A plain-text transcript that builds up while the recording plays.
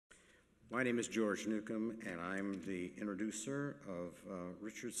My name is George Newcomb, and I'm the introducer of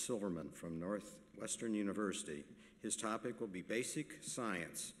Richard Silverman from Northwestern University. His topic will be basic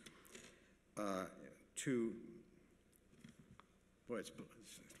science to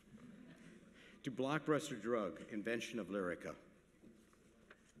Blockbuster drug, Invention of Lyrica.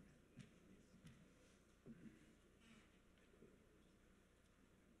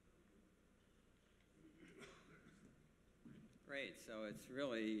 Great, so it's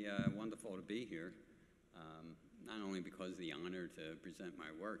really wonderful to be here, not only because of the honor to present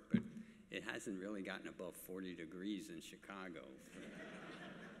my work, but it hasn't really gotten above 40 degrees in Chicago.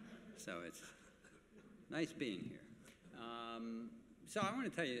 So it's nice being here. So I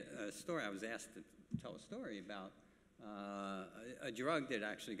want to tell you a story. I was asked to tell a story about a drug that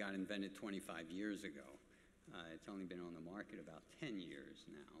actually got invented 25 years ago. It's only been on the market about 10 years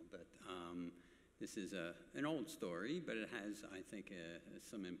now, but this is an old story, but it has, I think,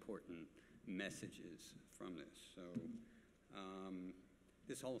 some important messages from this. So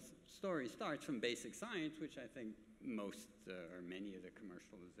this whole story starts from basic science, which I think most or many of the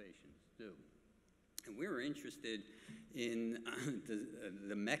commercializations do. And we were interested in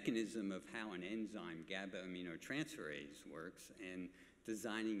the mechanism of how an enzyme, GABA aminotransferase, works and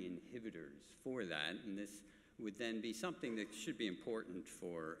designing inhibitors for that. And this would then be something that should be important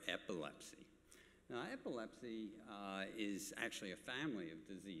for epilepsy. Now, epilepsy is actually a family of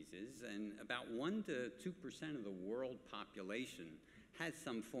diseases, and about 1 to 2% of the world population has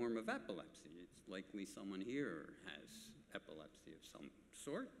some form of epilepsy. It's likely someone here has epilepsy of some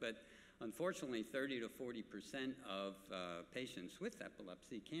sort, but unfortunately, 30 to 40% of patients with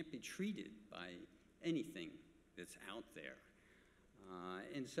epilepsy can't be treated by anything that's out there.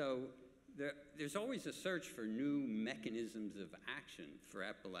 And so there's always a search for new mechanisms of action for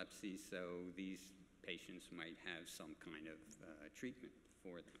epilepsy, so these patients might have some kind of treatment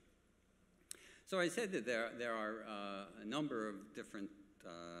for them. So I said that there are a number of different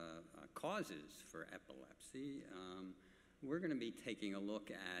causes for epilepsy. We're going to be taking a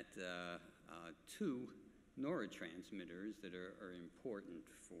look at 2 neurotransmitters that are important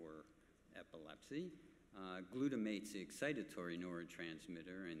for epilepsy. Glutamate's the excitatory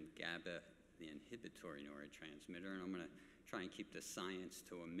neurotransmitter, and GABA, the inhibitory neurotransmitter. And I'm going to try and keep the science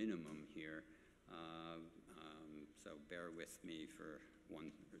to a minimum here. So bear with me for 1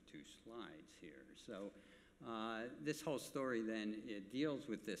 or 2 slides here. So this whole story then, it deals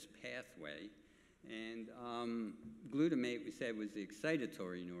with this pathway. And glutamate, we said, was the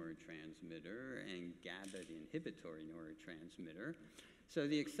excitatory neurotransmitter, and GABA, the inhibitory neurotransmitter. So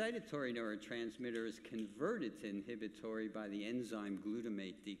the excitatory neurotransmitter is converted to inhibitory by the enzyme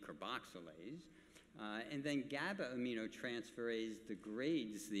glutamate decarboxylase. And then GABA aminotransferase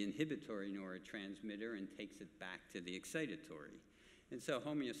degrades the inhibitory neurotransmitter and takes it back to the excitatory. And so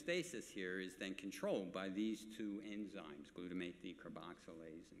homeostasis here is then controlled by these 2 enzymes, glutamate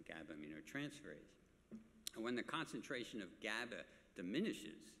decarboxylase and GABA aminotransferase. And when the concentration of GABA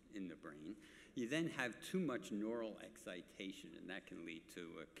diminishes in the brain, you then have too much neural excitation, and that can lead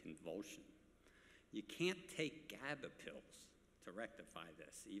to a convulsion. You can't take GABA pills to rectify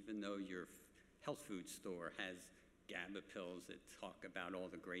this, even though your health food store has GABA pills that talk about all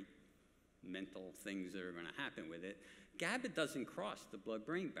the great mental things that are going to happen with it. GABA doesn't cross the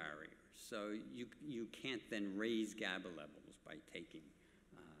blood-brain barrier, so you can't then raise GABA levels by taking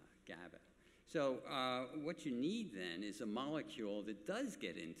GABA. So what you need then is a molecule that does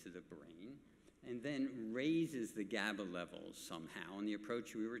get into the brain and then raises the GABA levels somehow. And the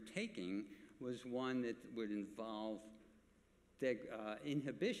approach we were taking was one that would involve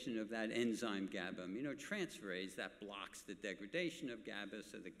inhibition of that enzyme GABA aminotransferase that blocks the degradation of GABA,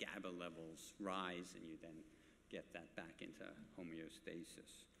 so the GABA levels rise, and you then get that back into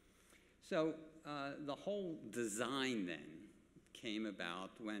homeostasis. So the whole design then came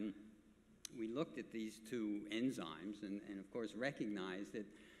about when we looked at these 2 enzymes and of course recognized that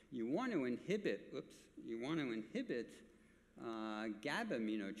you want to inhibit GABA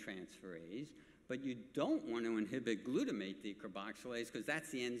aminotransferase, but you don't want to inhibit glutamate decarboxylase because that's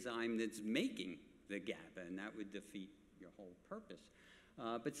the enzyme that's making the GABA, and that would defeat your whole purpose.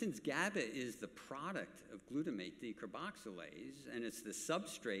 But since GABA is the product of glutamate decarboxylase, and it's the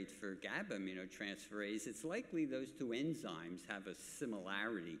substrate for GABA aminotransferase, it's likely those 2 enzymes have a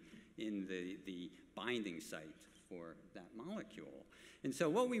similarity in the binding site for that molecule. And so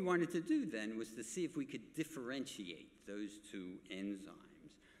what we wanted to do then was to see if we could differentiate those 2 enzymes.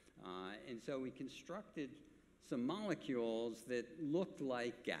 And so we constructed some molecules that looked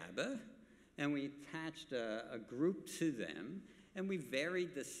like GABA, and we attached a group to them, and we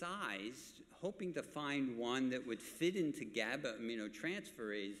varied the size hoping to find one that would fit into GABA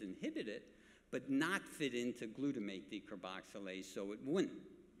aminotransferase, inhibit it, but not fit into glutamate decarboxylase, so it wouldn't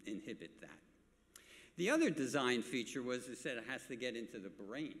inhibit that. The other design feature was, it said it has to get into the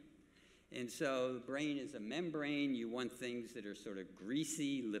brain. And so the brain is a membrane. You want things that are sort of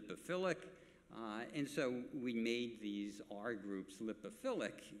greasy, lipophilic. And so we made these R groups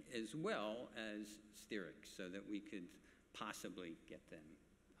lipophilic as well as steric so that we could possibly get them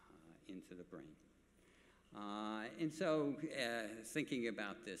into the brain. And so thinking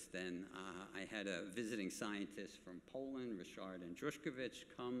about this then, I had a visiting scientist from Poland, Ryszard Andruszkiewicz,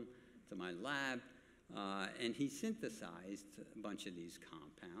 come to my lab, and he synthesized a bunch of these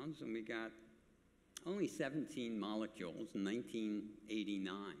compounds, and we got only 17 molecules in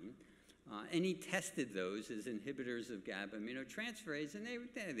 1989. And he tested those as inhibitors of GABA aminotransferase, and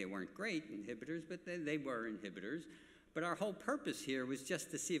they weren't great inhibitors, but they were inhibitors. But our whole purpose here was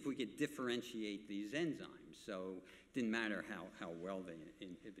just to see if we could differentiate these enzymes. So it didn't matter how well they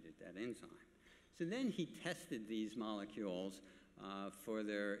inhibited that enzyme. So then he tested these molecules for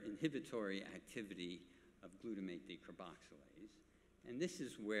their inhibitory activity of glutamate decarboxylase. And this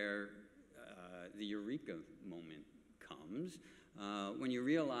is where the eureka moment comes, when you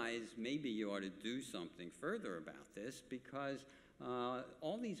realize maybe you ought to do something further about this, because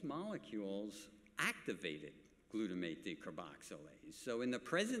all these molecules activated glutamate decarboxylase. So in the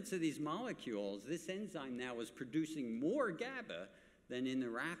presence of these molecules, this enzyme now was producing more GABA than in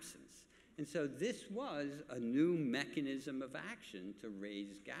their absence. And so this was a new mechanism of action to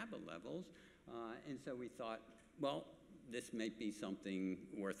raise GABA levels. And so we thought, well, this may be something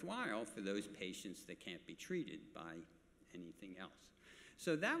worthwhile for those patients that can't be treated by anything else.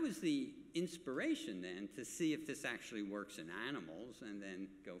 So that was the inspiration then to see if this actually works in animals and then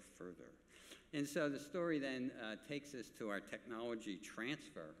go further. And so the story then takes us to our technology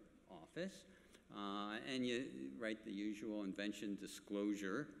transfer office, and you write the usual invention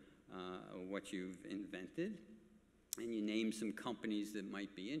disclosure, what you've invented, and you name some companies that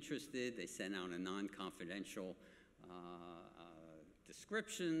might be interested. They send out a non-confidential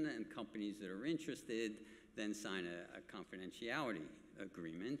description, and companies that are interested then sign a confidentiality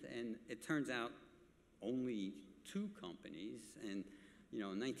agreement. And it turns out only 2 companies, and you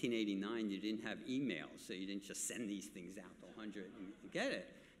know, in 1989, you didn't have emails, so you didn't just send these things out to 100 and get it.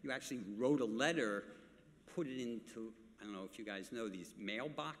 You actually wrote a letter, put it into, I don't know if you guys know these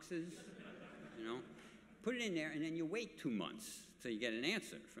mailboxes, you know, put it in there, and then you wait 2 months till you get an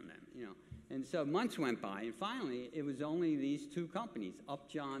answer from them, you know. And so months went by, and finally, it was only these 2 companies,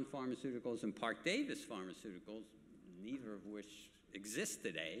 Upjohn Pharmaceuticals and Parke Davis Pharmaceuticals, neither of which exist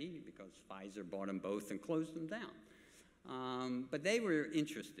today because Pfizer bought them both and closed them down. But they were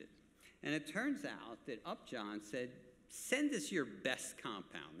interested. And it turns out that Upjohn said, send us your best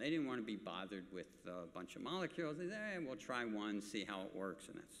compound. They didn't want to be bothered with a bunch of molecules. They said, hey, we'll try one, see how it works,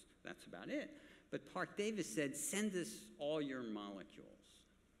 and that's about it. But Parke Davis said, send us all your molecules.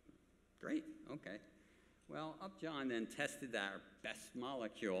 Great, okay. Well, Upjohn then tested our best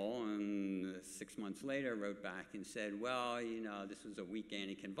molecule, and 6 months later wrote back and said, well, you know, this was a weak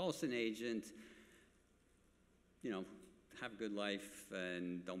anticonvulsant agent. You know, have a good life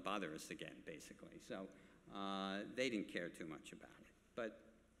and don't bother us again, basically. So they didn't care too much about it. But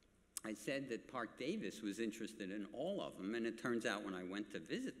I said that Parke Davis was interested in all of them, and it turns out when I went to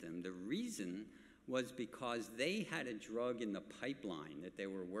visit them, the reason was because they had a drug in the pipeline that they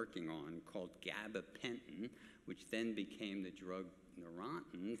were working on called gabapentin, which then became the drug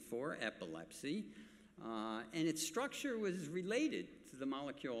Neurontin for epilepsy. And its structure was related to the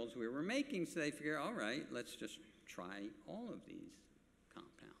molecules we were making, so they figured, all right, let's just try all of these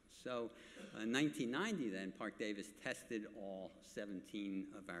compounds. So in 1990 then, Parke Davis tested all 17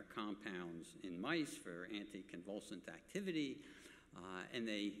 of our compounds in mice for anticonvulsant activity, and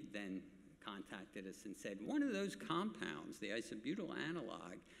they then contacted us and said, one of those compounds, the isobutyl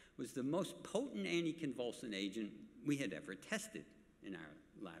analog, was the most potent anticonvulsant agent we had ever tested in our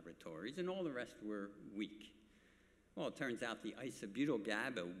laboratories, and all the rest were weak. Well, it turns out the isobutyl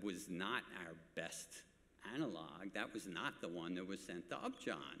GABA was not our best analog. That was not the one that was sent to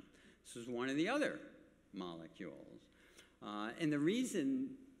Upjohn. This was one of the other molecules. And the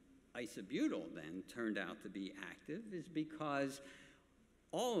reason isobutyl then turned out to be active is because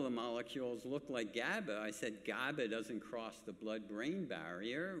all of the molecules look like GABA. I said GABA doesn't cross the blood-brain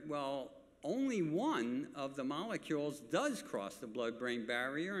barrier. Well, only one of the molecules does cross the blood-brain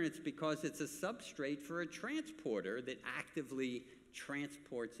barrier, and it's because it's a substrate for a transporter that actively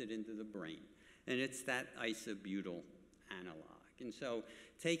transports it into the brain. And it's that isobutyl analog. And so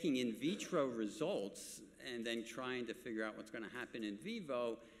taking in vitro results and then trying to figure out what's going to happen in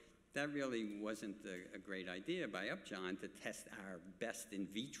vivo, that really wasn't a great idea by Upjohn to test our best in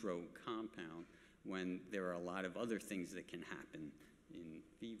vitro compound when there are a lot of other things that can happen in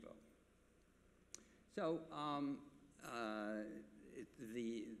vivo. So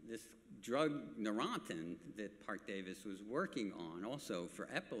this drug Neurontin that Parke-Davis was working on also for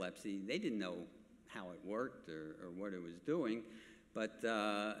epilepsy, they didn't know how it worked or what it was doing, but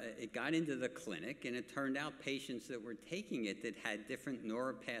it got into the clinic, and it turned out patients that were taking it that had different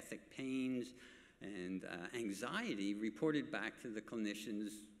neuropathic pains and anxiety reported back to the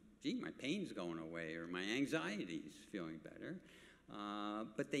clinicians, gee, my pain's going away, or my anxiety's feeling better.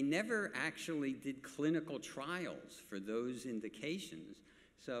 But they never actually did clinical trials for those indications.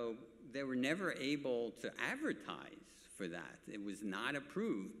 So they were never able to advertise for that. It was not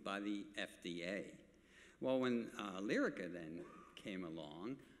approved by the FDA. Well, when Lyrica then came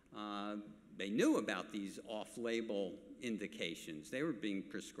along, they knew about these off-label indications. They were being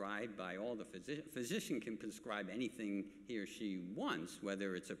prescribed by all the physicians. Physician can prescribe anything he or she wants,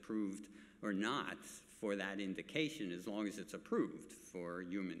 whether it's approved or not for that indication, as long as it's approved for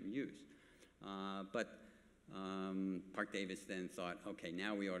human use. But Parke-Davis then thought, okay,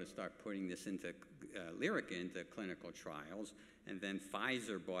 now we ought to start putting this into Lyrica into clinical trials, and then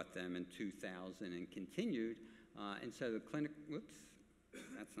Pfizer bought them in 2000 and continued, and so the clinic, whoops,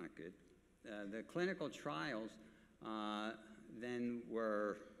 that's not good. The clinical trials then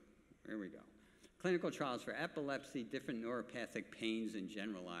were, here we go, clinical trials for epilepsy, different neuropathic pains, and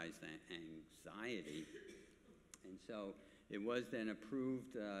generalized anxiety. And so it was then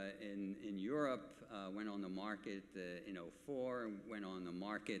approved in Europe, went on the market in 2004, went on the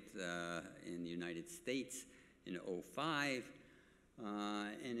market in the United States in 2005.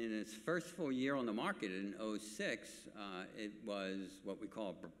 And in its first full year on the market in 2006, it was what we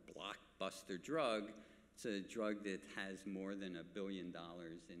call a blockbuster drug. It's a drug that has more than $1 billion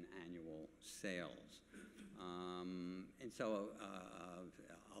in annual sales. And so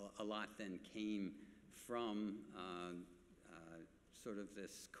a lot then came from sort of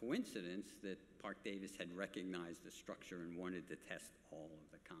this coincidence that Parke-Davis had recognized the structure and wanted to test all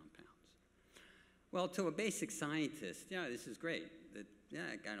of the compounds. Well, to a basic scientist, yeah, this is great.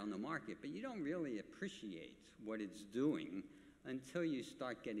 It got on the market, but you don't really appreciate what it's doing until you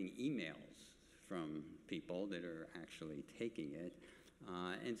start getting emails from people that are actually taking it.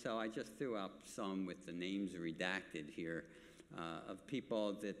 And so I just threw up some with the names redacted here of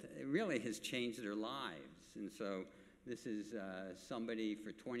people that it really has changed their lives. And so this is somebody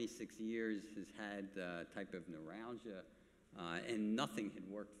for 26 years has had a type of neuralgia, and nothing had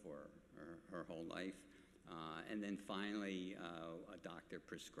worked for her whole life. And then finally, a doctor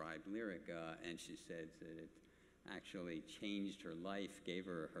prescribed Lyrica, and she said that it actually changed her life, gave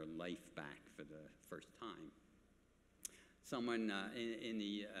her her life back for the first time. Someone in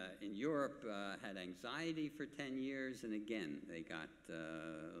Europe had anxiety for 10 years, and again, they got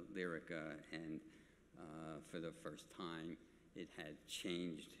Lyrica, and for the first time, it had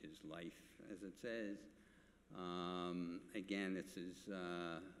changed his life, as it says. Again, this is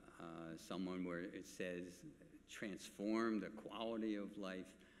someone where it says transform the quality of life,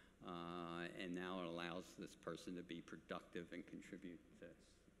 and now it allows this person to be productive and contribute to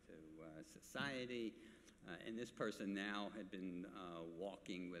society. And this person now had been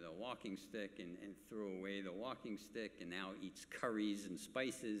walking with a walking stick and threw away the walking stick and now eats curries and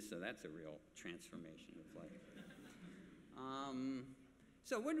spices, so that's a real transformation of life.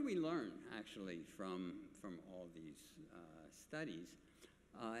 So what did we learn, actually, from all these studies?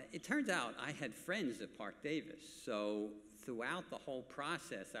 It turns out I had friends at Parke-Davis, so throughout the whole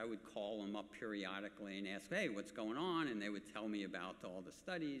process, I would call them up periodically and ask, hey, what's going on? And they would tell me about all the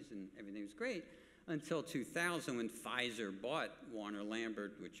studies, and everything was great, until 2000 when Pfizer bought Warner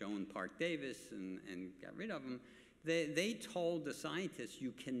Lambert, which owned Parke-Davis, and got rid of them. They told the scientists,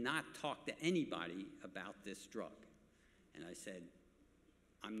 you cannot talk to anybody about this drug. And I said,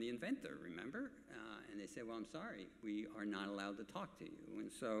 I'm the inventor, remember? And they said, well, I'm sorry, we are not allowed to talk to you. And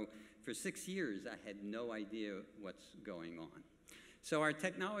so for 6 years, I had no idea what's going on. So our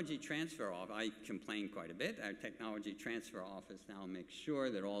technology transfer office, I complained quite a bit, our technology transfer office now makes sure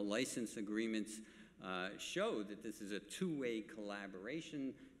that all license agreements show that this is a two-way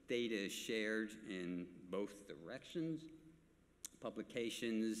collaboration. Data is shared in both directions.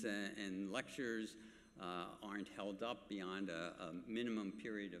 Publications and lectures aren't held up beyond a minimum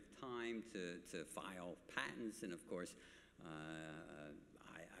period of time to file patents. And of course,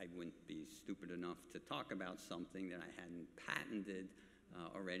 I wouldn't be stupid enough to talk about something that I hadn't patented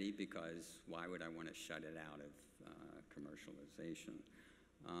already, because why would I want to shut it out of commercialization?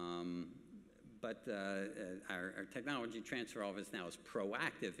 but our technology transfer office now is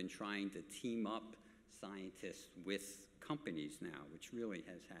proactive in trying to team up scientists with companies now, which really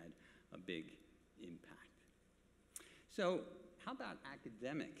has had a big impact. So how about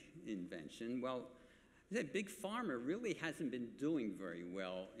academic invention? Well, Big Pharma really hasn't been doing very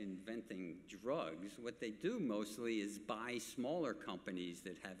well inventing drugs. What they do mostly is buy smaller companies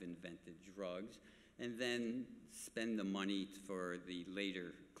that have invented drugs and then spend the money for the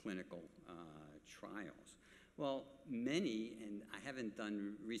later clinical trials. Well, many, and I haven't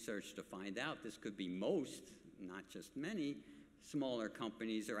done research to find out, this could be most, not just many, smaller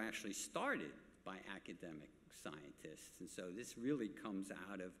companies are actually started by academic scientists. And so this really comes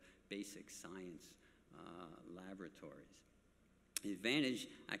out of basic science laboratories. The advantage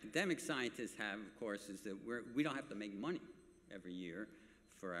academic scientists have, of course, is that we don't have to make money every year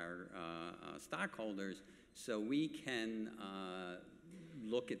for our stockholders, so we can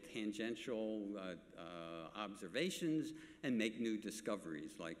look at tangential observations and make new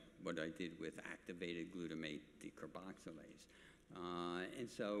discoveries, like what I did with activated glutamate decarboxylase. And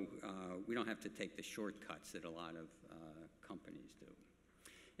so we don't have to take the shortcuts that a lot of companies do.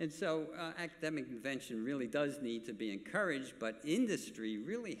 And so academic invention really does need to be encouraged, but industry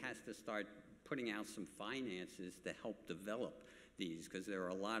really has to start putting out some finances to help develop these, because there are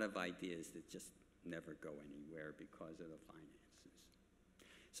a lot of ideas that just never go anywhere because of the finances.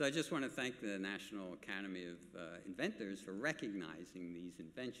 So I just want to thank the National Academy of Inventors for recognizing these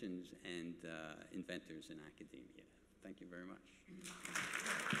inventions and inventors in academia. Thank you very much.